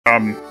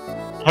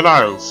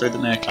Hello, Through the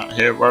Meerkat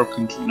here.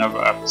 Welcome to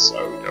another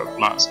episode of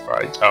Let's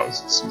Play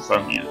Tales of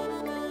Symphonia.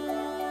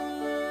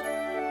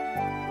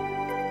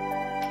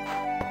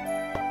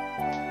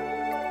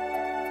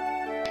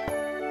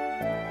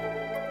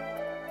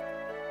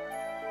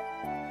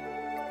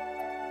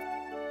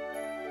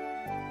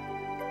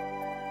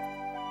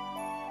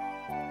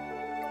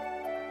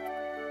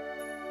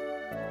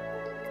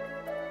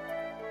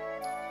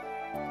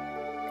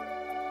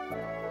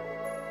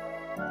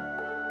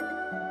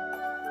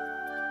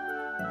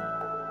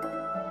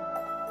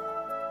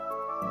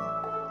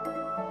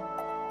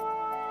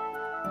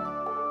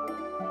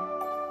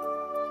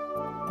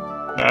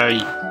 They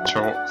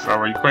talk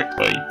very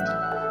quickly.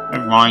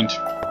 Never mind.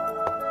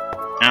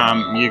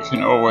 You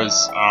can always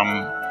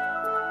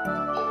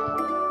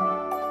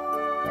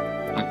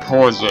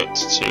pause it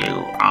to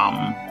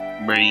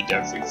read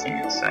everything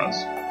it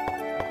says.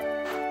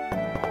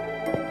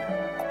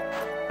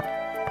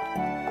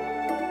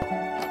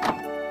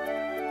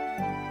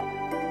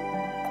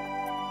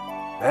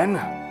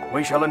 Then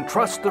we shall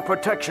entrust the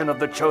protection of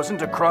the Chosen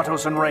to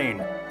Kratos and Rain.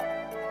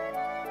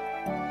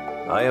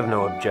 I have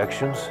no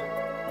objections.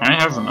 I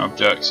have an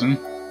objection.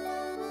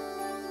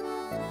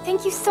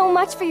 Thank you so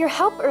much for your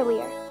help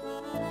earlier.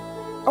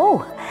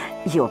 Oh,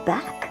 you're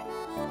back.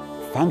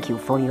 Thank you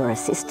for your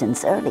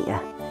assistance earlier.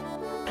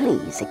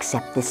 Please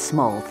accept this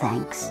small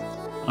thanks.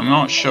 I'm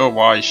not sure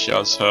why she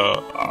has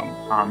her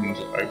hand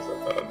over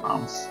her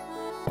mouth.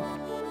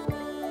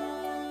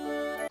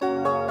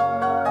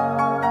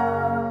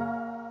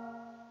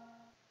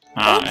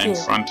 In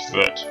front of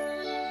it.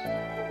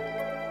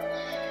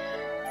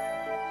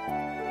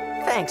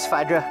 Thanks,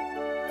 Phaedra.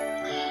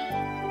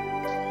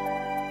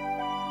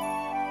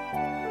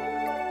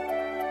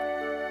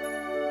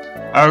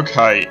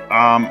 Okay,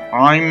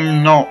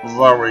 I'm not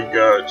very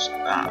good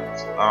at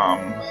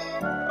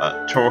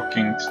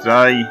talking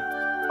today,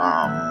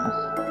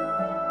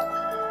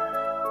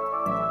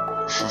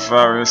 for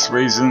various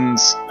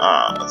reasons,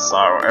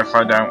 so if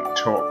I don't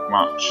talk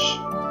much,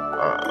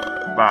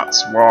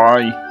 that's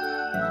why.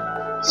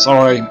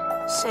 Sorry.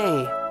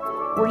 Say,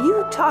 were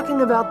you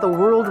talking about the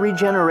world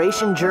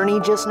regeneration journey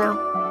just now?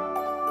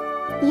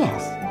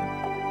 Yes.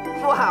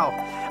 Wow,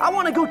 I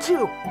want to go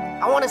too.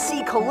 I want to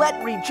see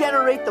Colette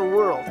regenerate the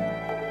world.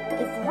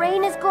 If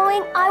Rain is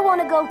going, I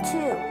want to go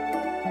too.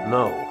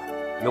 No,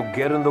 you'll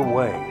get in the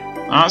way.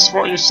 That's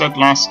what you said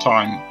last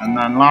time, and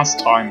then last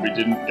time we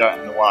didn't get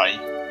in the way.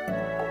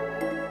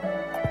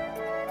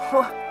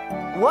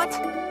 What?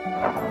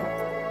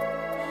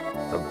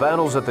 The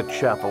battles at the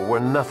chapel were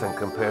nothing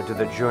compared to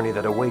the journey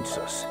that awaits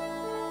us.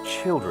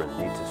 Children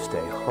need to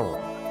stay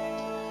home.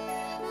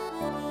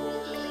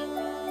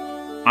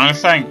 I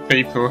think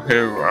people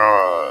who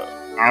are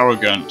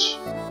arrogant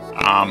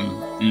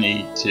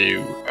need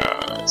to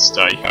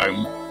stay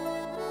home.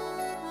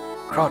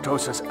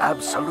 Kratos is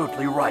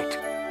absolutely right.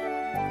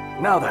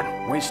 Now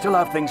then, we still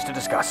have things to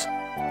discuss.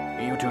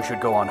 You two should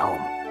go on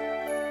home.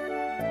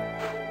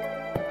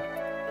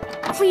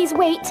 Please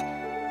wait.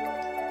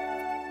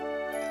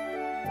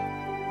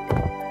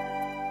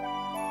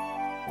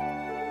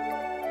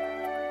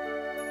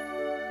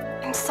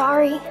 I'm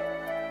sorry.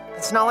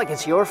 It's not like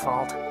it's your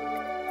fault.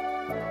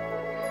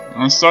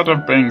 Instead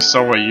of being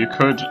sorry, you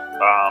could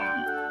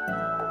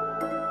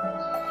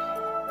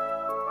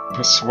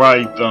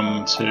persuade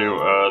them to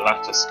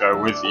let us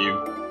go with you.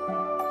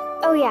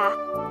 Oh yeah,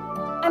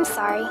 I'm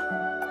sorry.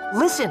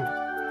 Listen.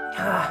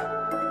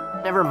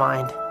 Never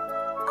mind.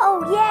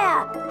 Oh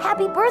yeah,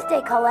 happy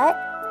birthday, Colette.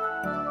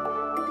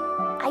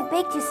 I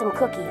baked you some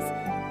cookies.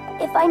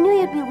 If I knew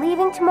you'd be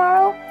leaving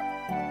tomorrow,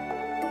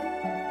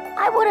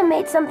 I would have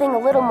made something a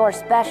little more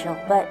special,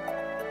 but...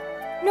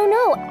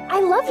 No, I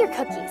love your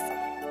cookies.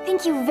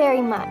 Thank you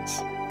very much.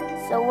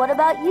 So what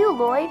about you,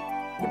 Lloyd?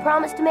 You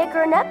promised to make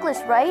her a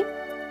necklace, right?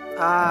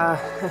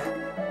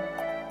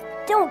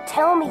 Don't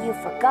tell me you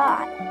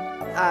forgot.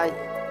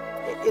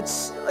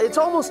 It's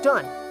almost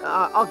done.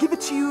 I'll give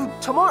it to you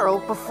tomorrow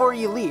before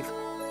you leave.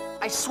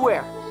 I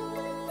swear.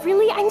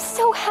 Really? I'm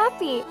so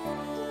happy.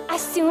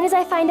 As soon as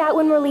I find out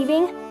when we're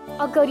leaving,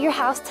 I'll go to your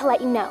house to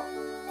let you know.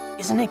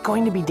 Isn't it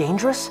going to be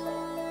dangerous?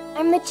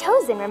 I'm the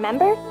Chosen,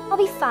 remember? I'll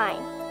be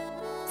fine.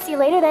 See you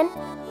later then.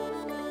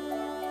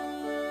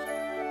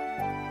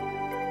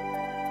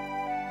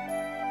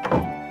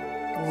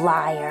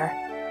 Liar.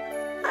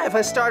 If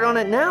I start on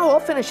it now, I'll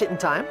finish it in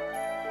time.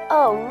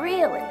 Oh,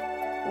 really?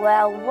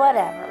 Well,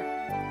 whatever.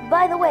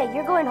 By the way,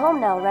 you're going home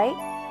now, right?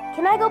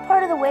 Can I go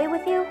part of the way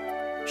with you?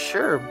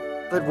 Sure,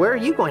 but where are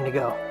you going to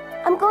go?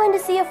 I'm going to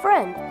see a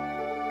friend.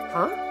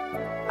 Huh?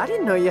 I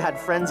didn't know you had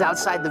friends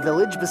outside the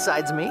village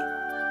besides me.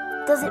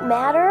 Does it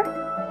matter?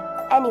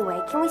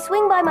 Anyway, can we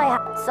swing by my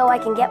house so I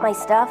can get my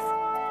stuff?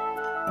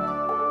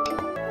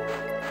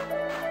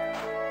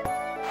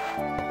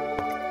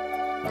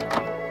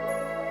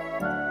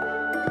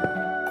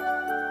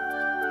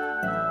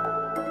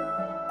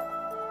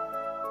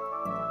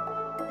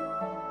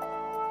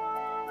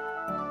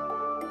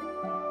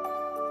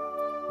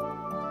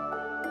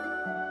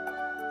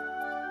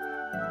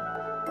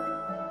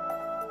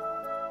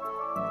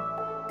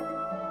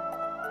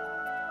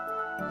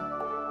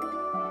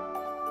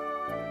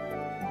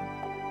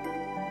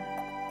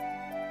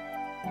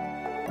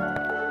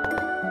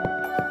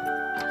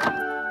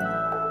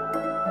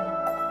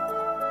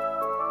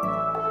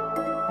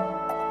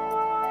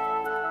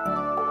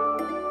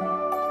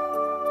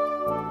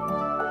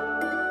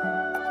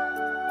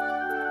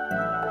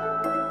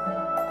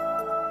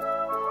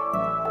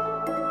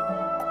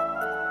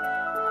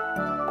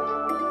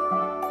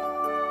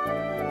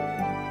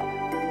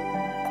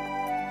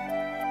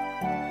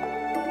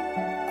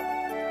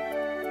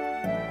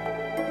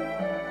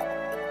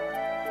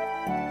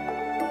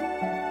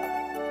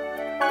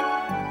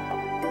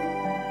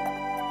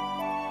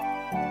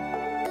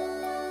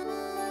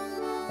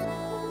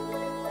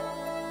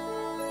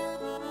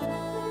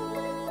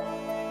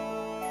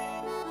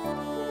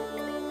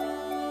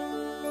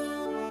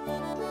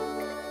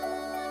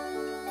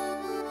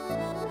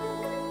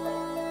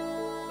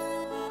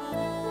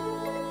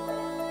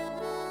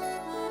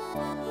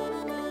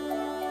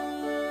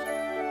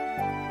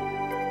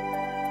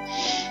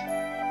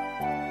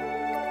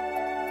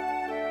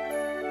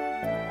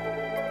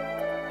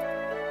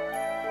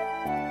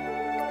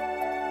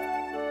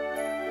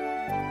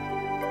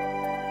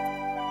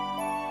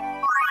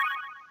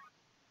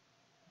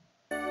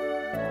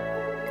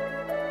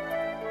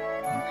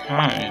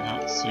 Okay,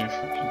 let's see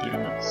if we can do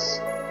this.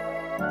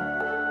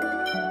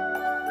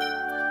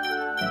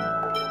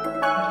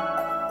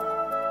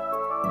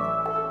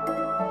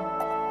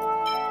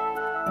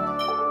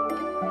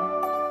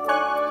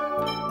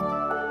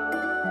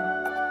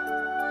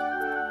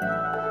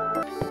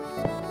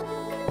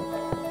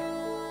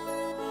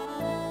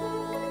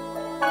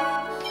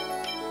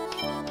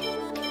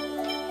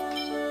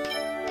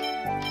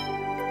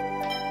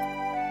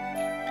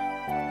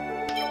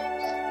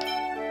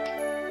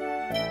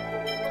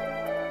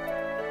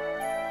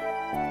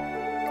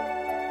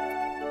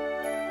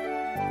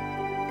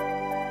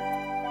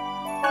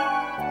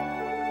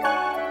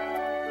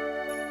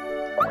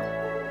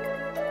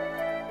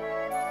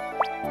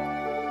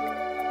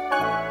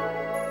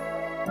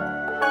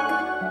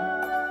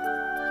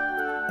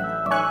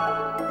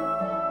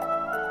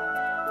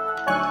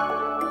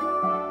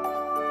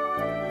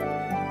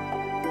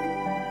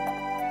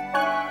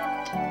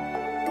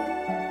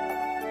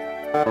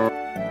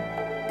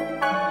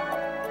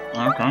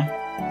 Okay.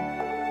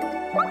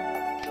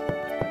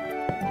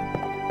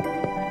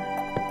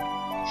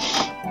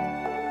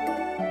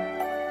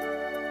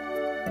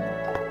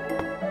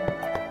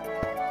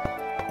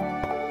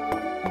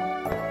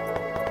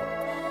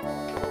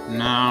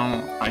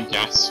 Now, I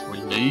guess we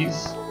leave?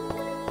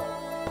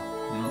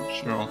 I'm not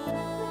sure.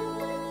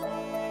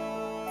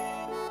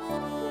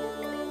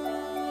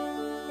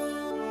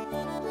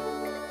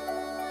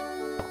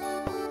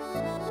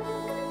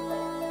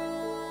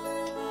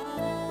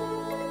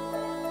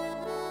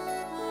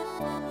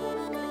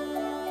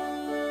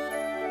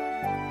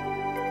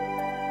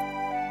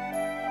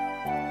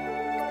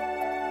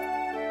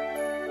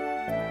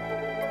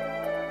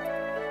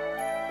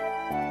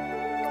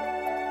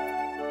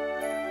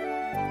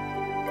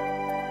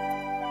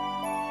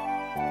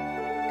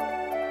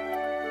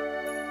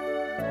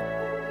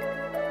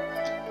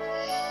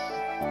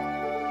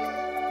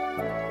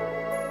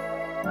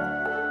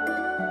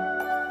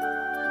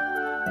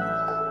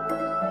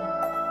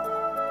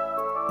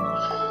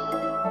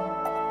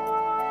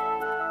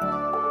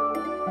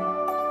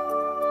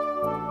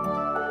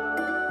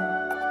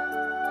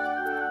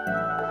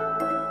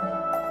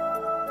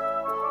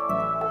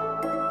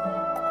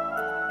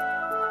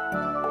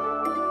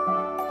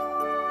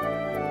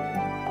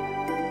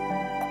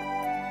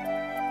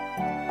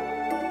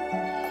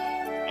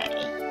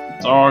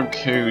 Dog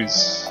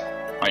who's...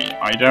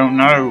 I don't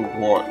know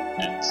what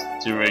it's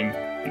doing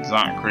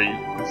exactly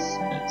with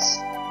its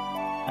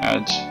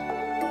head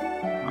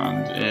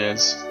and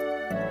ears.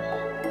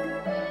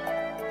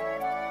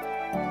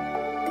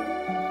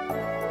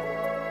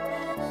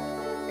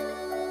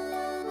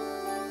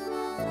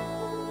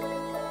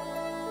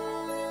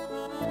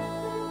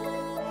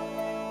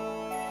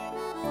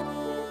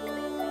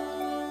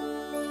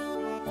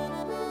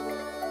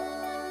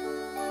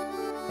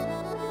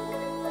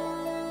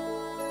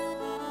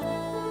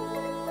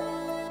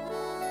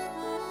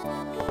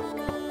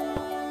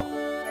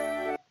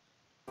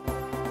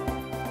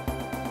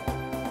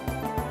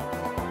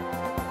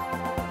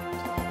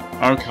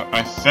 Okay,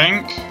 I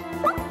think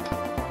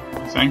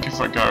if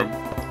I go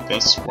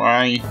this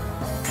way,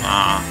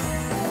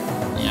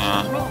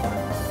 yeah.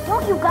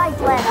 Don't you guys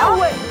let up? Oh,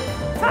 wait!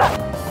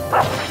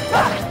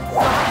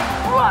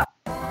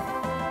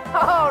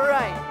 All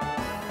right.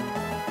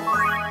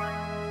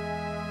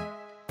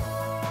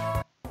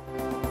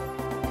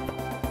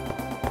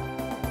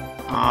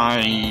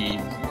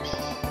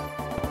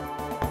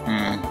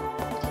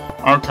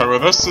 Okay, well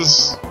this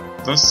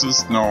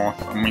is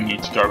north, and we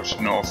need to go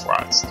to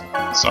northwest.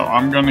 So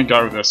I'm gonna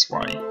go this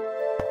way.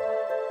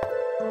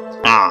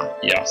 Ah,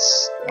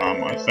 yes.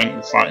 I think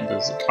the fact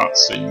there's a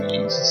cutscene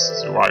means this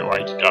is the right way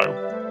to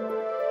go.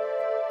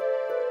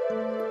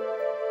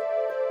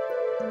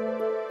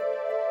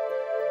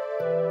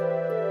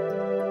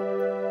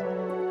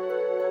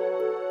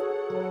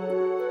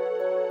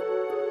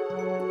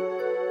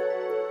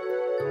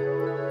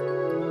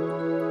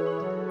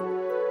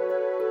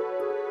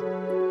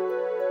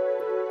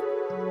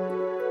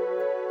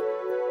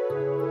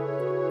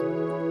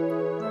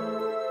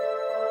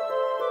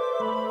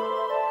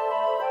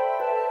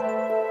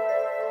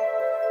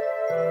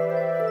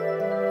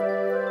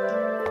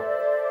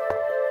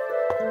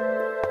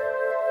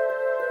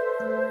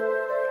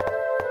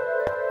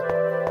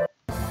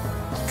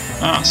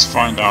 Let's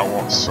find out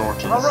what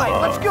sort of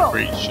let's go.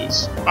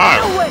 creatures. No,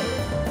 Oh! wait!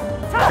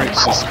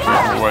 Creatures we've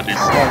already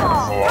fought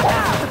before.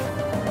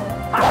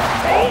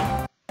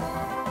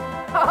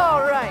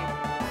 All right.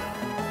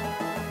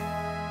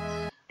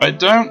 I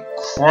don't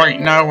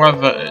quite know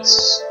whether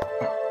it's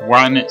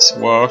when it's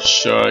worth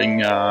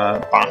showing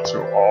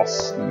battle off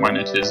and when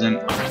it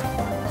isn't.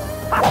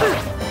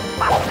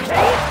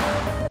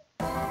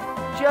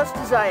 Just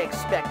as I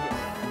expected.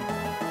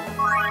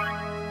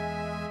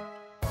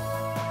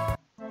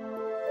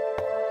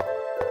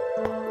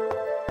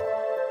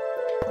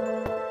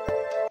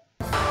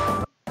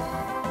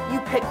 You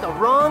picked the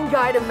wrong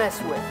guy to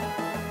mess with.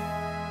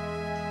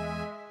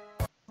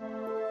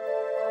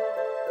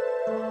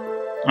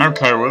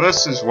 Okay, well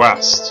this is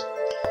west.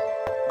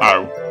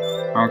 Oh,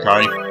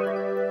 okay.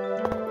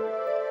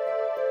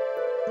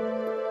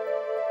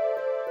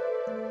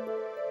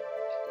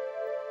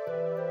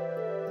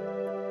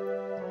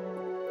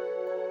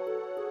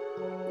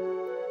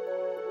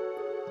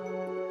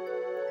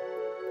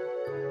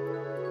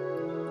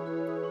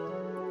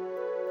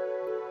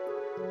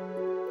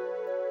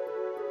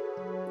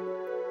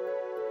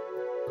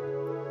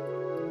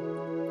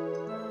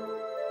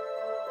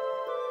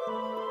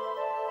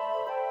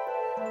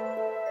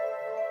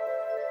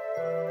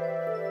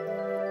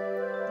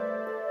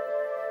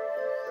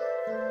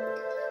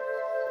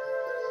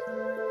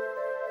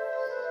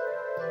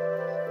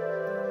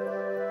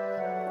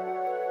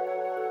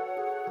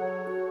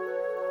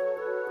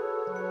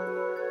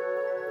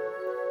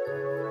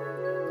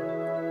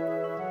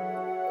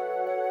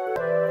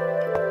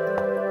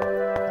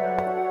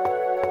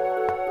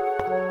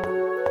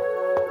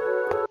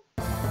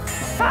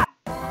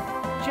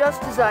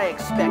 Just as I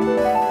expected.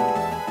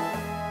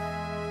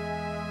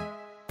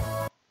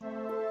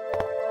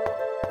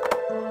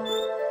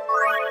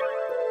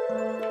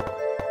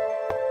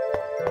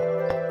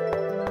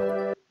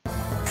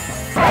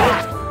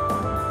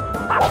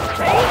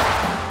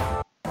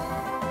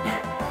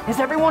 Is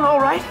everyone all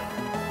right?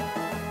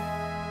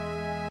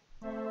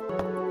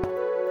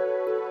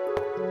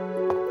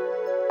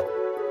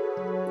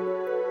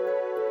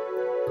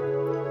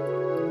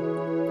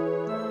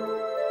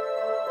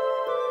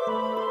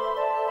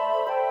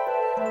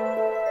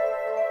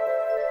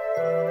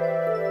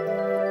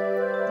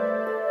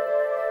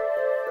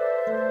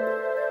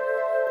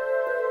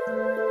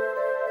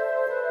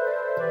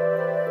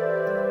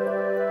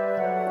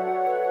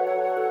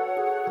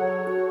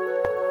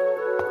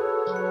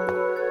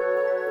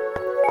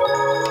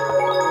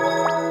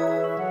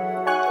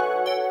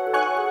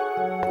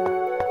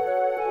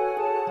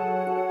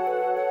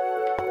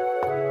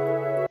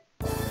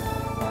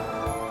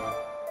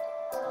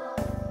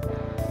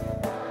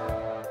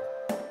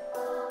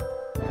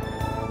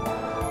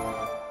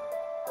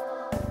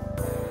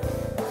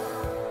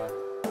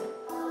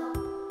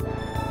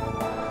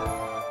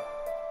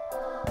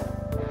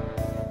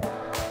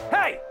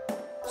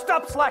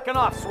 Stop slacking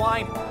off,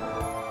 swine!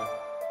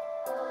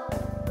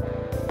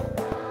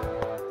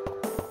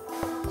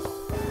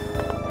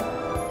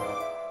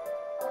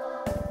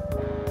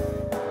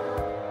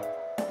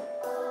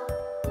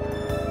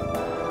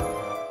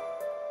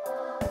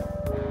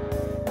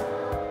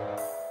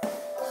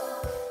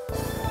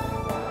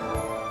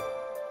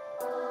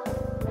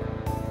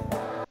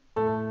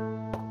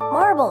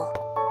 Marble!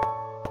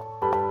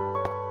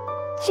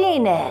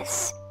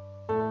 Genis!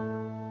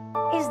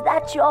 Is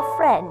that your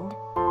friend?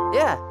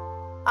 Yeah,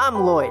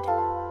 I'm Lloyd.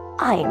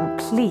 I am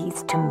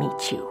pleased to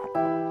meet you.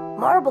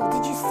 Marble,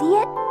 did you see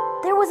it?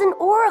 There was an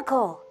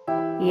oracle.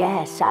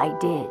 Yes, I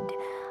did.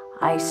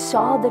 I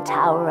saw the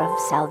Tower of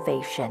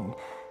Salvation.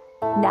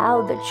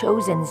 Now the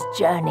Chosen's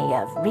journey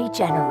of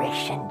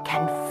regeneration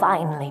can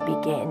finally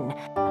begin.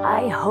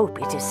 I hope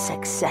it is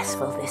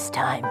successful this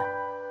time.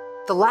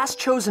 The last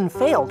Chosen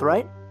failed,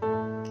 right?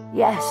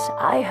 Yes,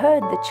 I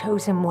heard the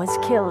Chosen was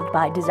killed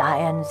by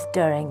Desians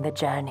during the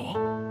journey.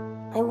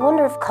 I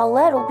wonder if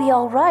Colette will be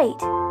all right.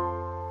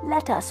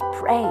 Let us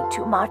pray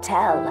to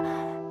Martel.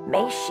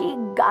 May she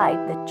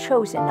guide the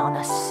Chosen on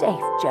a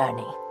safe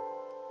journey.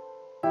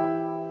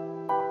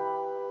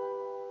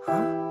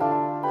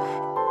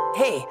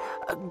 Hey,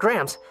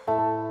 Gramps.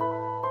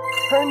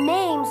 Her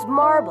name's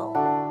Marble.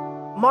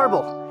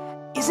 Marble,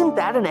 isn't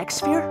that an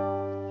X-Sphere?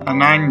 Her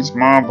name's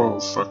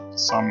Marble for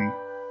some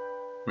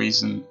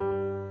reason.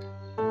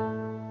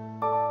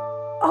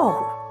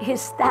 Oh,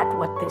 is that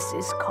what this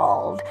is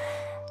called?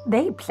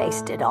 They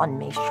placed it on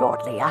me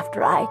shortly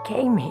after I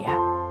came here.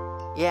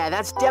 Yeah,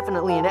 that's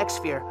definitely an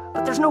X-Sphere,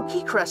 but there's no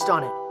key crest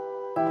on it.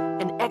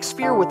 An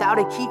X-Sphere without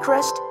a key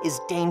crest is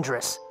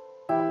dangerous.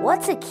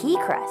 What's a key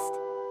crest?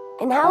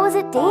 And how is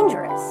it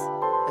dangerous?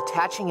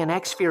 Attaching an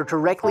X-Sphere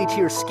directly to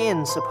your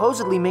skin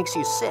supposedly makes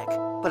you sick,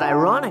 but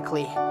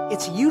ironically,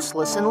 it's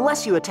useless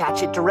unless you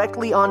attach it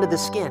directly onto the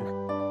skin.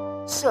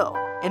 So,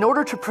 in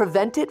order to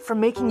prevent it from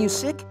making you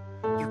sick,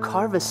 you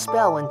carve a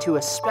spell into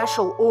a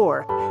special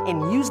ore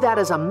and use that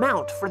as a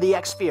mount for the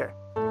X-Sphere.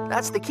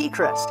 That's the key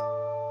crest.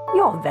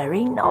 You're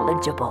very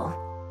knowledgeable.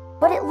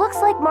 But it looks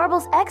like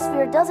Marble's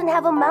X-Sphere doesn't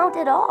have a mount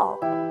at all.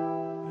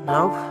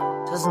 Nope,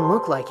 doesn't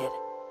look like it.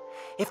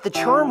 If the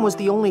charm was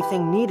the only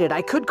thing needed,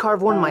 I could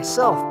carve one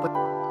myself, but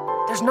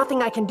there's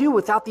nothing I can do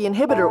without the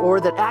inhibitor ore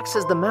that acts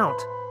as the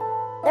mount.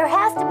 There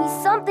has to be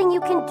something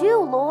you can do,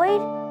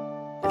 Lloyd.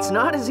 It's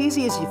not as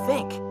easy as you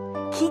think.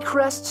 Key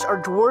crests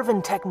are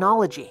dwarven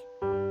technology.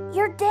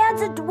 Your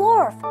dad's a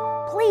dwarf.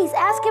 Please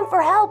ask him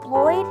for help,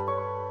 Lloyd.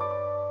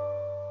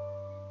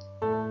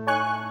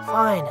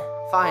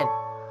 Fine.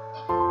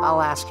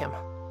 I'll ask him.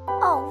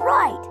 All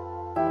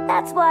right.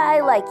 That's why I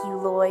like you,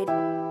 Lloyd.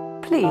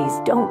 Please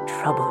don't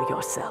trouble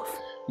yourself.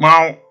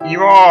 Well,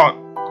 you are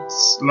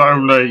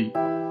slowly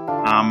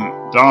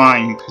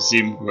dying,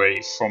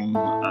 presumably, from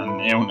an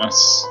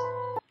illness.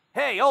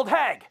 Hey, old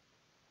hag!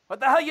 What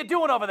the hell you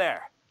doing over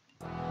there?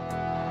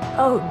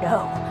 Oh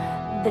no,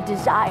 the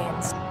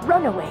Desians.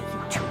 Run away,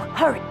 you two.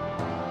 Hurry.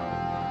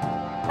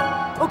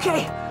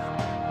 Okay.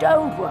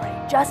 Don't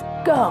worry, just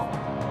go.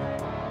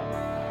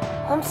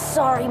 I'm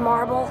sorry,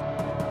 Marble.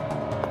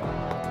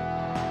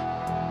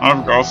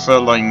 I've got a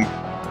feeling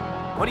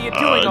What are you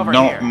doing over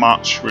not here?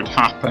 much would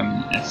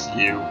happen if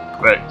you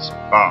clicked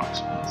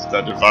that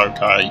instead of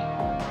OK.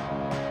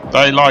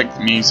 They like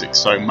the music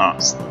so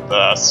much that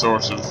they're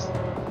sort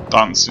of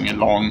dancing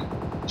along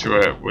to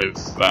it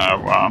with their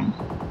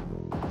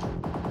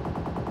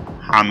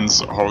hands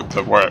that hold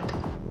the whip.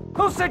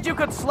 Who said you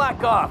could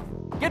slack off?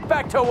 Get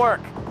back to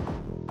work.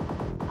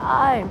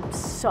 I'm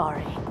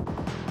sorry.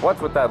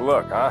 What's with that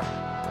look, huh?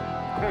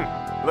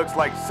 Looks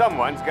like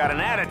someone's got an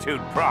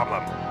attitude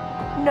problem.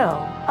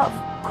 No, of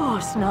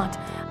course not.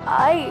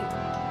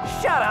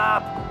 Shut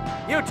up!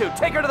 You two,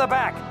 take her to the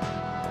back.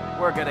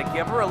 We're gonna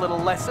give her a little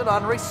lesson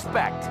on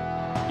respect.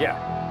 Yeah.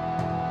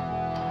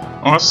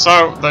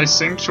 Also, they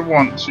seem to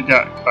want to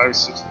get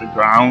closer to the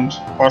ground.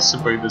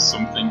 Possibly there's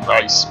something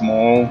very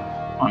small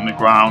on the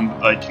ground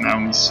that they can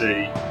only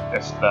see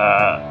if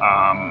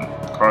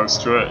they're close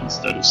to it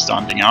instead of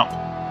standing up.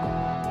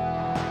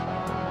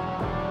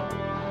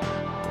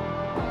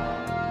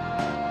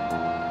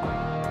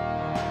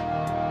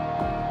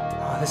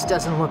 Oh, this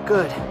doesn't look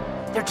good.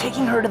 They're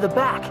taking her to the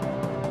back.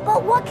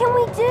 But what can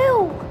we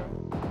do?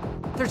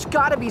 There's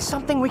gotta be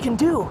something we can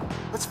do.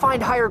 Let's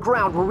find higher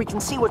ground where we can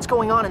see what's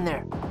going on in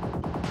there.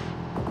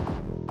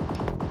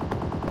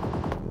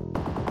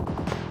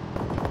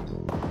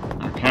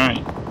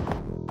 Okay.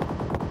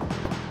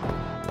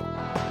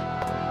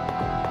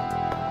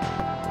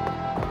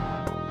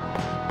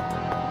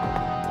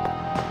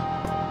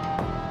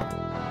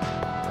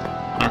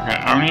 Okay,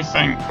 only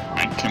thing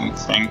I can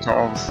think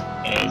of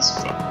is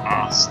for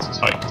us to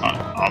take that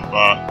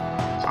other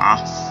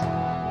path.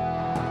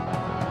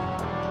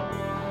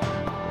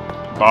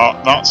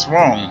 But that's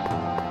wrong,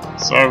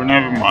 so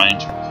never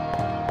mind.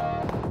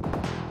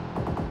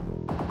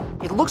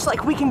 It looks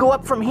like we can go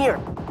up from here.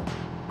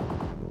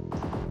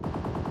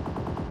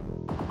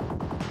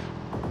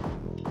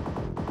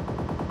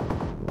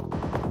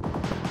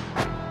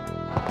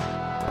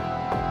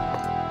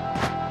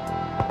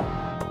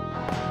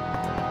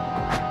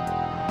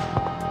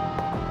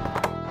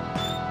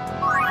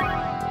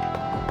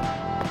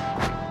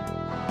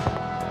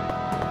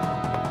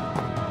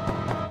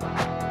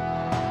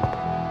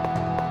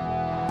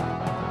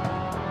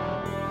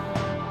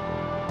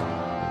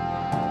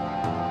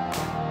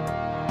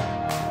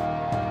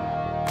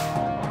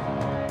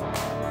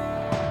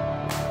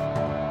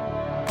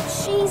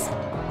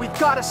 We've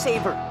gotta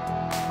save her.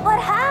 But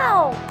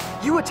how?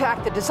 You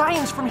attack the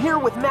designs from here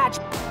with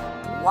magic.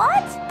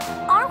 What?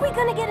 Aren't we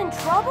gonna get in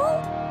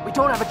trouble? We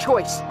don't have a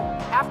choice.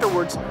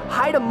 Afterwards,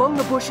 hide among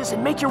the bushes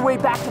and make your way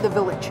back to the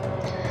village.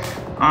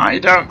 I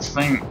don't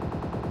think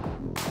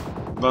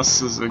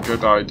this is a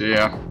good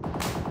idea.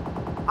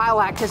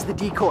 I'll act as the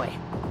decoy.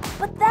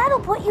 But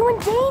that'll put you in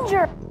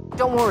danger.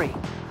 Don't worry.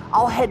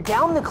 I'll head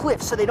down the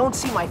cliff so they don't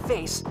see my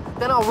face.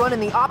 Then I'll run in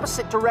the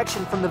opposite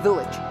direction from the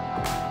village.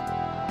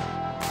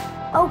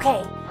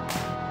 Okay.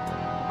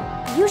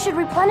 You should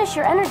replenish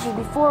your energy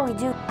before we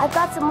do. I've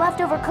got some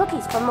leftover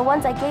cookies from the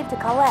ones I gave to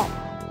Colette.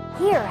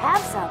 Here,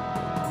 have some.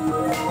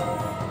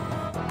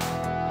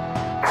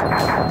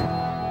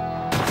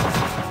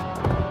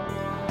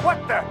 What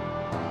the?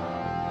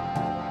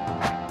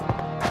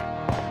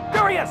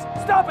 There he is!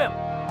 Stop him!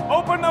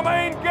 Open the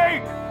main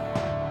gate!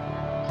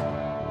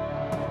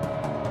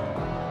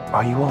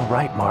 Are you all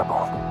right,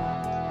 Marble?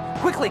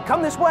 Quickly,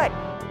 come this way!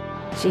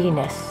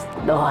 Genis,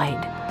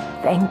 Lloyd,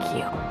 thank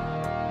you.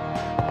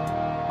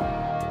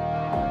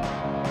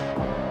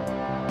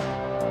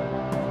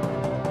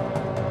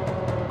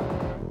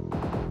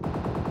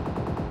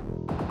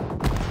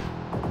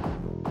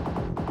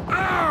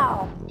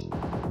 Ow!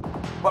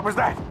 What was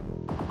that?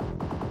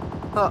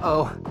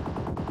 Uh-oh.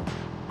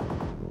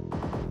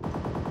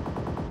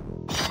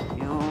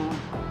 You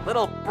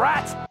little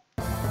brat!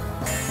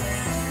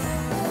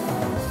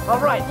 All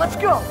right, let's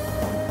go!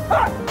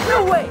 Ha!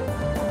 No way!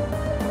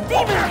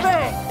 Demon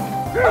Bang!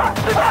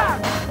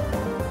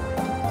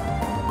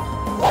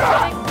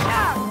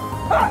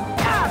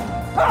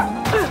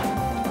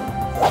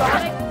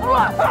 Sonic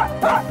Thrust!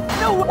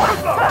 No way!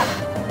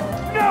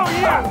 No,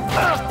 you!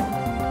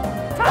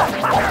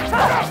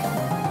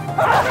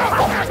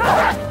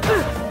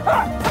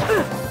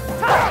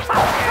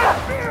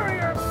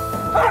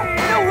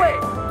 No way!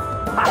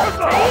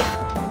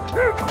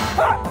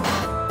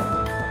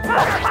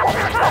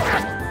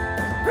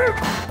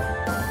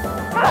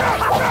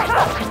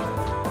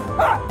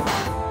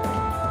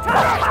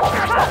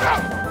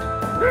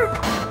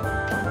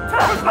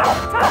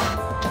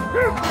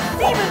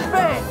 Demon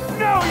Bang!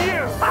 No,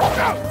 you!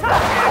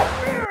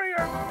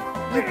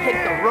 You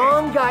picked the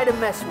wrong guy to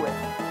mess with.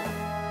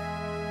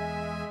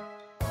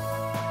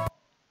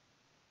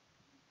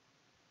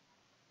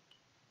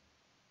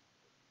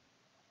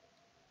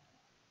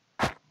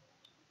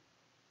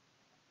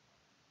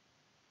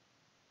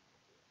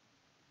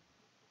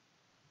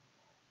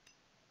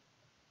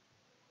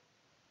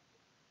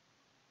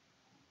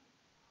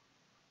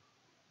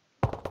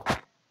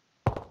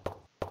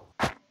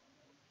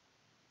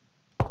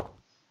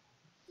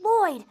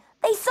 Lloyd,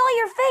 they saw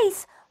your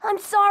face. I'm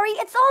sorry,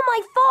 it's all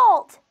my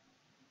fault.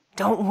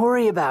 Don't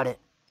worry about it.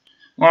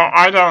 Well,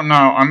 I don't know.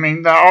 I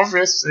mean, they're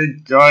obviously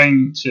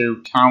going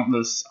to count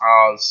this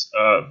as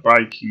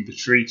breaking the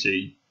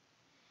treaty.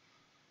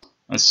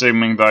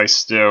 Assuming they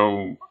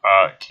still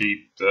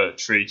keep the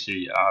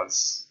treaty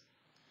as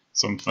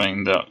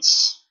something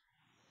that's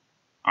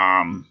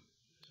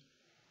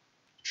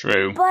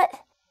True. But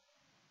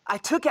I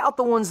took out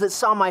the ones that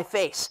saw my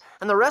face,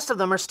 and the rest of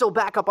them are still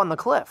back up on the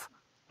cliff.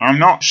 I'm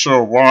not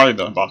sure why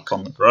they're back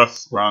on the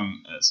cliff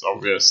when it's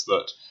obvious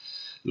that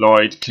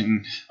Lloyd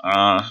can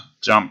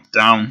jump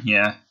down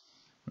here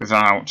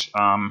without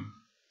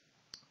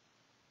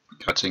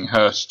getting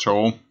hurt at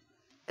all.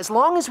 As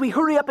long as we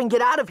hurry up and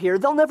get out of here,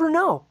 they'll never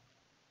know.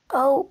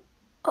 oh,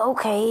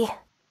 okay.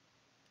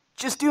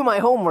 Just do my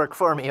homework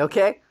for me,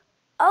 okay?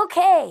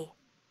 Okay.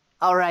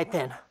 All right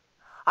then.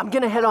 I'm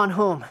gonna head on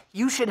home.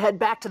 You should head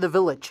back to the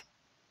village.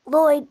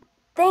 Lloyd,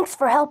 thanks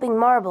for helping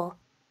Marble.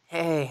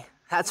 Hey,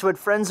 that's what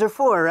friends are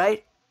for,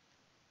 right?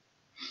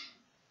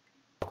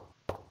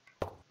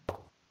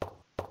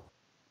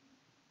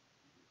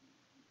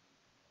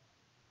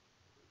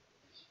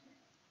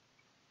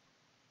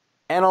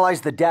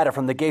 Analyze the data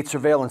from the gate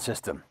surveillance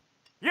system.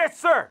 Yes,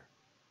 sir!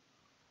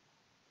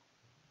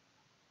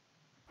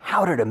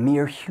 How did a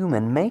mere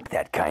human make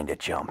that kind of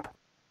jump?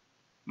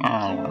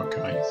 Oh,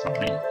 okay,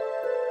 fine.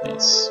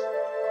 It's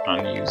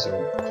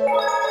unusual.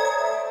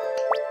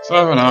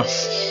 Fair enough.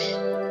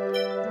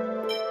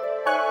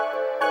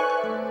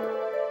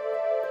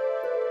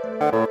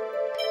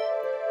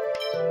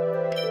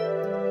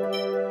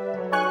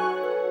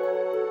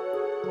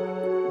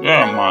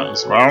 Yeah, might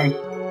as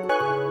well.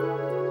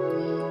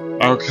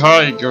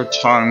 Okay, good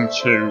time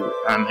to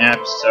end the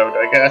episode,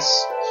 I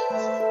guess.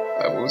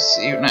 I will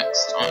see you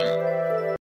next time.